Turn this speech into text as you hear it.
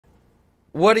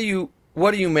what do you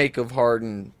make of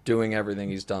Harden doing everything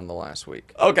he's done the last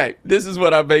week? Okay, this is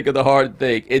what I make of the Harden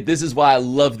thing. This is why I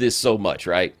love this so much,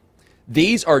 right?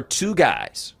 These are two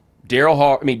guys,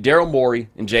 Daryl Morey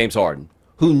and James Harden,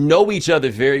 who know each other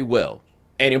very well,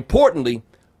 and importantly,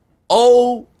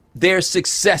 owe their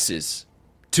successes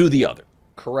to the other.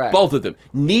 Correct. Both of them.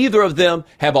 Neither of them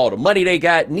have all the money they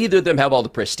got. Neither of them have all the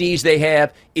prestige they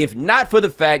have, if not for the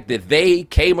fact that they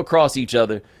came across each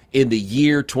other in the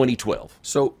year 2012.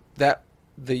 So that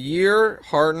the year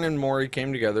Harden and Morey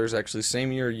came together is actually the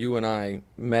same year you and I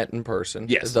met in person.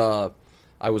 Yes.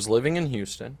 I was living in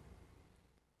Houston.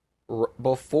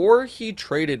 Before he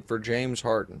traded for James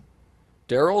Harden,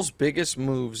 Daryl's biggest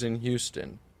moves in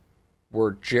Houston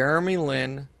were Jeremy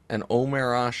Lin and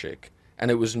Omer Asik, and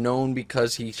it was known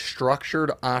because he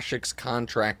structured Asik's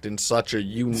contract in such a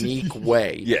unique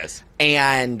way. Yes.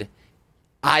 And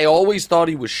I always thought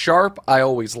he was sharp. I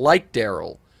always liked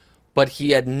Daryl, but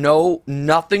he had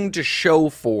nothing to show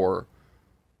for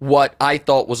what I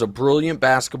thought was a brilliant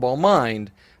basketball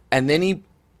mind. And then he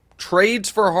trades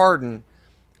for Harden,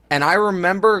 and I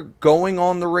remember going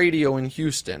on the radio in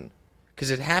Houston because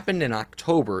it happened in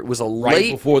October. It was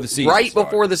Right before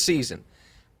the season.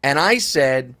 And I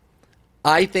said,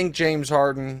 I think James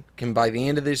Harden can, by the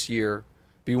end of this year,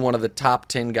 be one of the top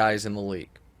 10 guys in the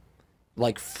league.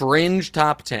 Like fringe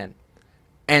top 10.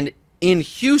 And in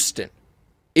Houston,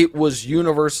 it was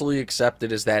universally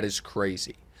accepted as that is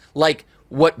crazy. Like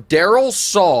what Daryl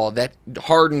saw that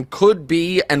Harden could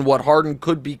be and what Harden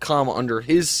could become under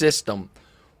his system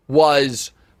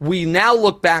was, we now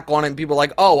look back on it and people are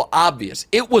like, oh, obvious.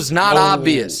 It was not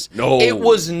obvious. No. It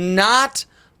was not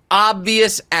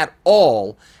obvious at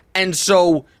all. And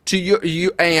so to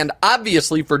you and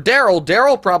obviously for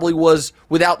Daryl probably was,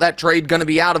 without that trade, going to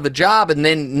be out of a job and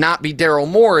then not be Daryl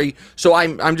Morey. So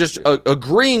I'm just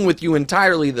agreeing with you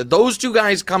entirely that those two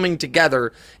guys coming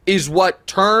together is what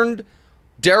turned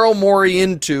Daryl Morey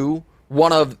into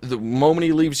one of the moment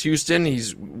he leaves Houston,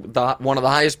 he's one of the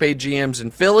highest paid GMs in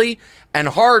Philly, and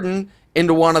Harden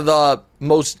into one of the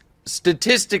most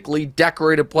statistically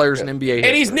decorated players in NBA history.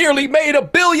 And he's nearly made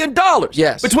 $1 billion.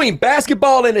 Yes. Between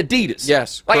basketball and Adidas.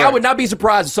 Yes. Like, correct. I would not be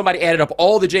surprised if somebody added up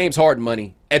all the James Harden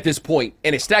money at this point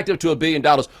and it stacked up to $1 billion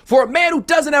for a man who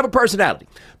doesn't have a personality.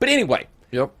 But anyway,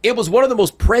 Yep. It was one of the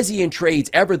most prescient trades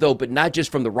ever, though, but not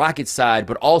just from the Rockets side,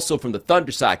 but also from the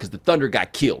Thunder side, because the Thunder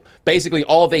got killed. Basically,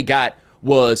 all they got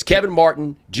was Kevin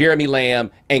Martin, Jeremy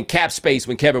Lamb, and cap space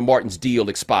when Kevin Martin's deal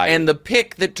expired. And the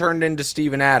pick that turned into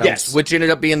Steven Adams, Yes. which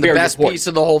ended up being the Very best important. piece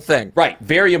of the whole thing. Right,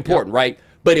 very important, right?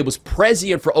 But it was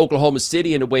prescient for Oklahoma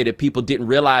City in a way that people didn't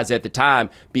realize at the time,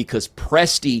 because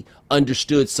Presti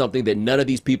understood something that none of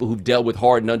these people who've dealt with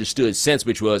Harden understood since,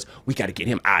 which was, we got to get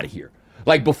him out of here.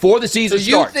 Like, before the season So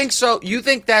you starts. think so? You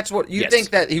think that's what you Yes.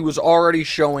 think that he was already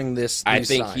showing this? I these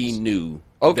think signs? he knew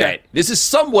Okay. that. This is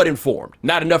somewhat informed.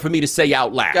 Not enough for me to say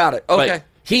out loud. Got it. Okay. But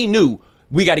he knew,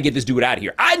 we got to get this dude out of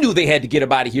here. I knew they had to get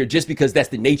him out of here just because that's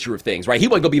the nature of things, right? He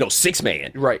wasn't going to be no six man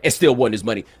Right. and still won his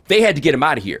money. They had to get him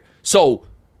out of here. So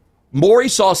Morey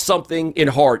saw something in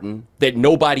Harden that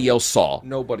nobody else saw.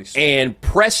 Nobody saw. And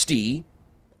Presti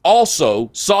also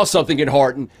saw something in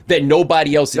Harden that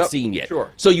nobody else had Yep, seen yet. sure.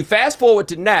 So you fast forward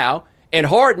to now, and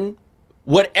Harden,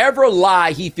 whatever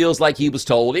lie he feels like he was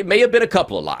told, it may have been a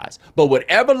couple of lies, but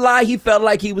whatever lie he felt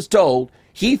like he was told,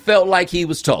 he felt like he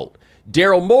was told.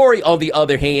 Daryl Morey, on the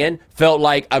other hand, felt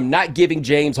like, I'm not giving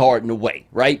James Harden away,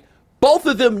 right? Both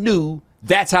of them knew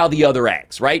that's how the other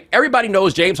acts, right? Everybody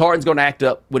knows James Harden's going to act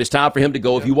up when it's time for him to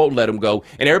go if you won't let him go,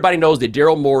 and everybody knows that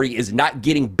Daryl Morey is not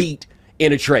getting beat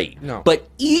in a trade. No. But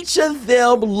each of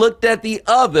them looked at the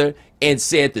other and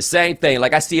said the same thing.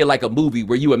 Like, I see it like a movie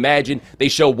where you imagine they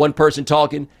show one person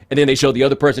talking and then they show the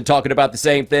other person talking about the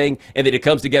same thing, and then it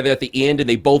comes together at the end and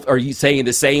they both are saying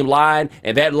the same line,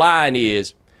 and that line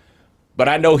is, but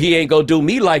I know he ain't gonna do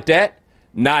me like that.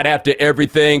 Not after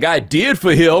everything I did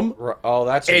for him. Oh,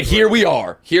 that's And here we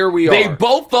are. Here we They are.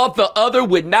 both thought the other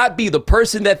would not be the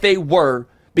person that they were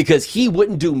because he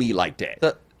wouldn't do me like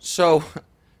that. So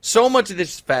much of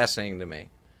this is fascinating to me.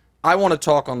 I want to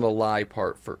talk on the lie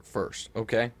part first,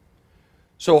 okay?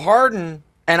 So Harden,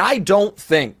 and I don't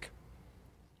think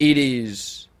it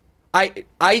is, I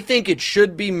think it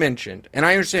should be mentioned, and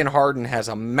I understand Harden has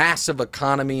a massive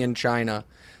economy in China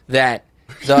that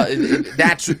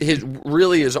that's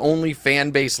his only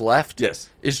fan base left. Yes.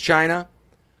 Is China.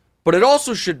 But it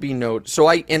also should be noted,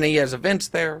 and he has events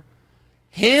there,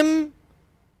 him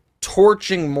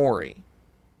torching Morey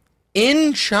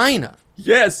in China.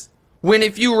 Yes. When,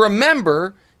 if you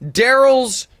remember,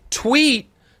 Daryl's tweet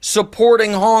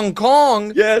supporting Hong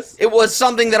Kong. Yes. It was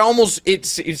something that almost, it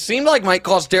seemed like might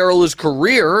cost Daryl his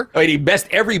career. I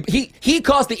mean, he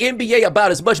cost the NBA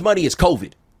about as much money as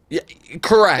COVID. Yeah,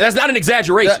 correct. That's not an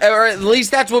exaggeration. Or at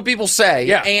least that's what people say.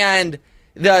 Yeah. And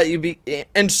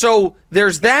so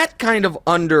there's that kind of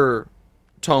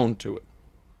undertone to it.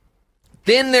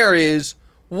 Then there is,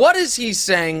 what is he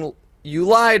saying you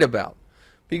lied about?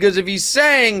 Because if he's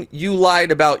saying you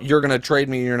lied about you're going to trade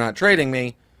me, you're not trading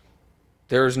me,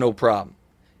 there is no problem.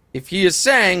 If he is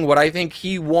saying what I think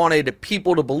he wanted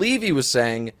people to believe he was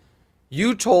saying,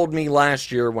 you told me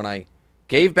last year when I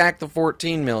gave back the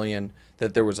 $14 million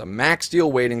that there was a max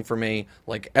deal waiting for me,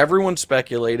 like everyone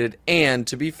speculated, and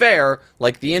to be fair,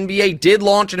 like the NBA did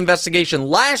launch an investigation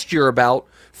last year about,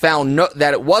 found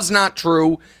that it was not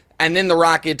true, and then the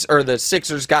Rockets or the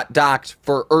Sixers got docked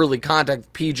for early contact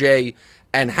with PJ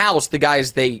and House, the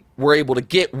guys they were able to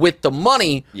get with the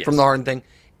money from the Harden thing.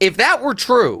 If that were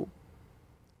true,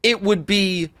 it would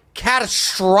be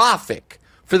catastrophic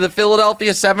for the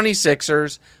Philadelphia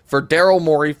 76ers, for Daryl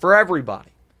Morey, for everybody.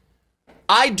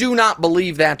 I do not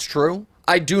believe that's true.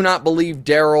 I do not believe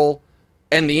Daryl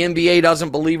and the NBA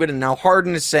doesn't believe it, and now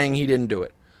Harden is saying he didn't do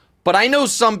it. But I know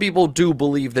some people do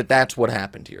believe that that's what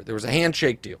happened here. There was a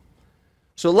handshake deal.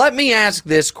 So let me ask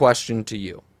this question to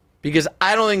you, because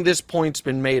I don't think this point's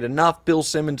been made enough. Bill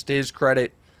Simmons, to his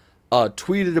credit,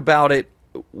 tweeted about it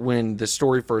when the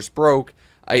story first broke.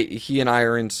 He and I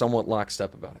are in somewhat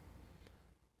lockstep about it.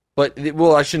 But,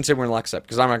 well, I shouldn't say we're in lockstep,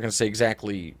 because I'm not going to say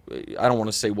exactly, I don't want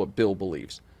to say what Bill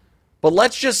believes. But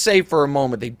let's just say for a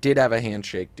moment they did have a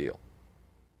handshake deal.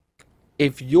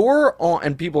 If you're on,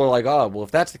 and people are like, oh, well,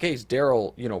 if that's the case,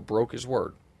 Daryl, broke his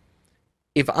word.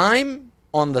 If I'm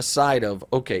on the side of,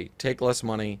 okay, take less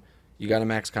money, you got a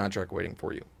max contract waiting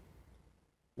for you.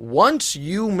 Once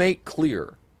you make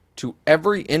clear to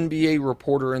every NBA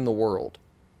reporter in the world,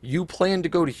 you plan to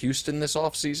go to Houston this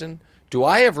offseason, do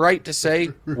I have right to say,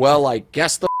 well, I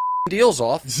guess the deal's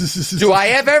off? Do I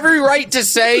have every right to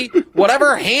say,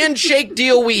 whatever handshake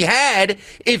deal we had,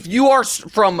 if you are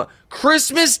from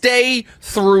Christmas Day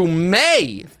through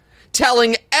May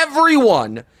telling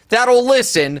everyone that'll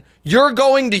listen, you're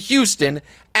going to Houston,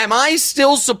 am I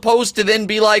still supposed to then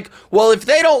be like, well, if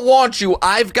they don't want you,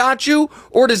 I've got you?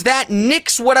 Or does that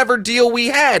nix whatever deal we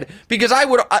had? Because I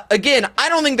would, again, I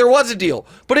don't think there was a deal.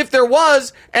 But if there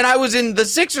was, and I was in the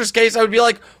Sixers case, I would be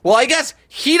like, well, I guess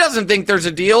he doesn't think there's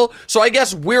a deal, so I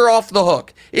guess we're off the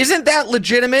hook. Isn't that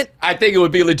legitimate? I think it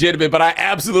would be legitimate, but I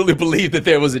absolutely believe that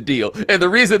there was a deal. And the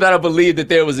reason that I believe that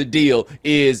there was a deal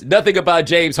is nothing about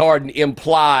James Harden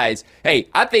implies, hey,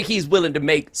 I think he's willing to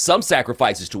make some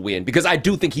sacrifices to win, because I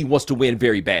do think he wants to win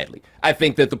very badly. I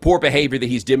think that the poor behavior that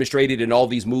he's demonstrated in all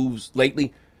these moves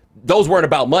lately, those weren't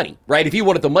about money, right? If he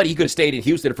wanted the money, he could have stayed in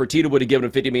Houston. If Fertitta would have given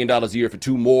him $50 million a year for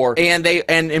 2 more. And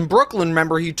in Brooklyn,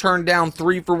 remember, he turned down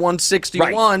 3 for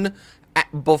 $161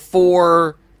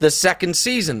 before the second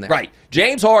season there. Right.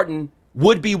 James Harden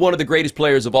would be one of the greatest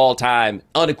players of all time,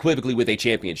 unequivocally, with a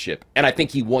championship. And I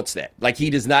think he wants that. Like, he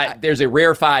does not, there's a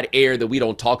rarefied air that we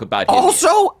don't talk about him Also,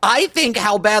 in. I think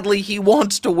how badly he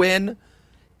wants to win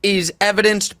is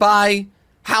evidenced by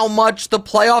how much the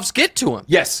playoffs get to him.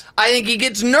 Yes. I think he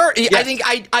gets nervous.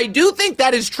 Yes. I do think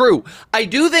that is true. I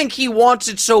do think he wants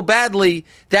it so badly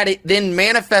that it then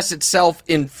manifests itself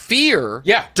in fear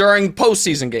during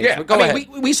postseason games. Yeah. But go ahead.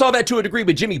 We saw that to a degree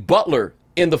with Jimmy Butler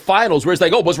in the finals, where it's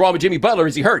like, oh, what's wrong with Jimmy Butler?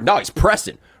 Is he hurt? No, he's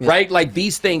pressing, right? Like,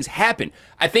 these things happen.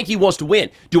 I think he wants to win.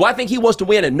 Do I think he wants to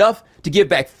win enough to give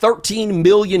back $13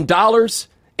 million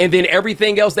and then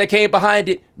everything else that came behind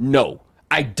it? No.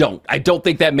 I don't. I don't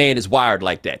think that man is wired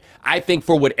like that. I think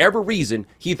for whatever reason,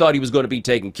 he thought he was going to be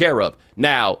taken care of.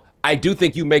 Now, I do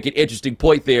think you make an interesting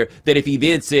point there that if he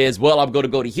then says, well, I'm going to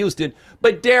go to Houston,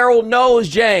 but Daryl knows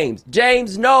James.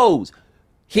 James knows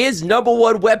his number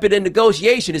one weapon in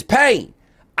negotiation is pain.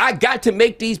 I got to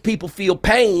make these people feel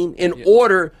pain in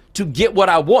order to get what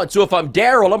I want. So if I'm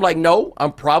Daryl, I'm like, no,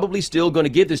 I'm probably still going to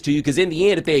give this to you, because in the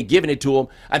end, if they had given it to him,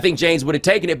 I think James would have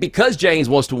taken it, because James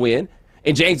wants to win.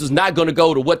 And James was not going to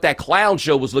go to what that clown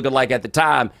show was looking like at the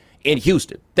time in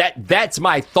Houston. That's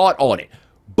my thought on it.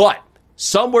 But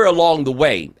somewhere along the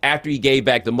way, after he gave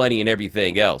back the money and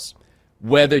everything else,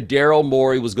 whether Daryl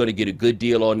Morey was going to get a good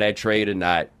deal on that trade or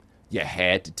not, you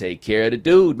had to take care of the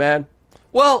dude, man.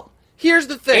 Well, here's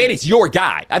the thing. And it's your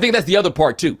guy. I think that's the other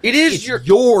part, too. It's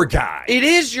your guy. It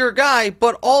is your guy,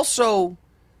 but also,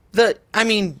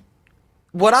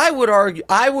 what I would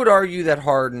argue that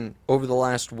Harden, over the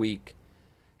last week,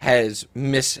 has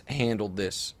mishandled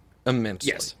this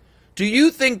immensely. Yes. Do you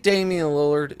think Damian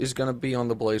Lillard is going to be on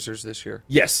the Blazers this year?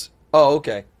 Yes. Oh,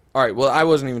 okay. All right, well, I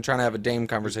wasn't even trying to have a Dame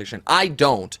conversation. I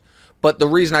don't, but the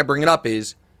reason I bring it up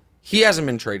is he hasn't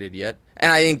been traded yet,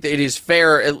 and I think that it is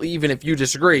fair, even if you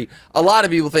disagree. A lot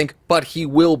of people think, but he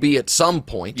will be at some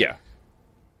point. Yeah.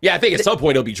 Yeah, I think at some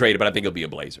point he'll be traded, but I think he'll be a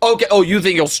Blazer. Okay, oh, you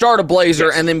think he'll start a Blazer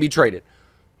Yes. and then be traded.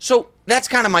 So that's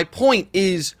kind of my point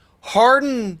is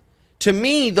Harden, to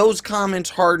me, those comments,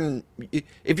 Harden,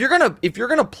 if you're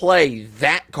gonna play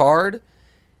that card,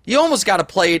 you almost got to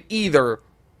play it either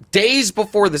days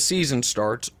before the season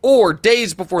starts or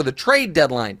days before the trade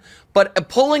deadline. But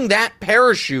pulling that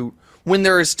parachute when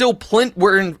there is still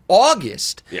we're in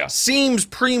August, seems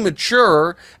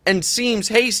premature and seems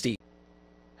hasty.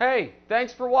 Hey,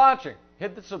 thanks for watching.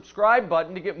 Hit the subscribe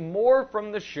button to get more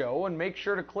from the show and make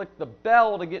sure to click the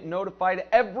bell to get notified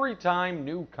every time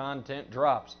new content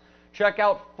drops. Check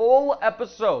out full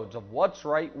episodes of What's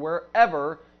Right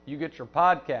wherever you get your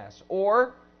podcasts,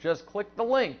 or just click the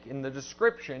link in the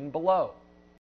description below.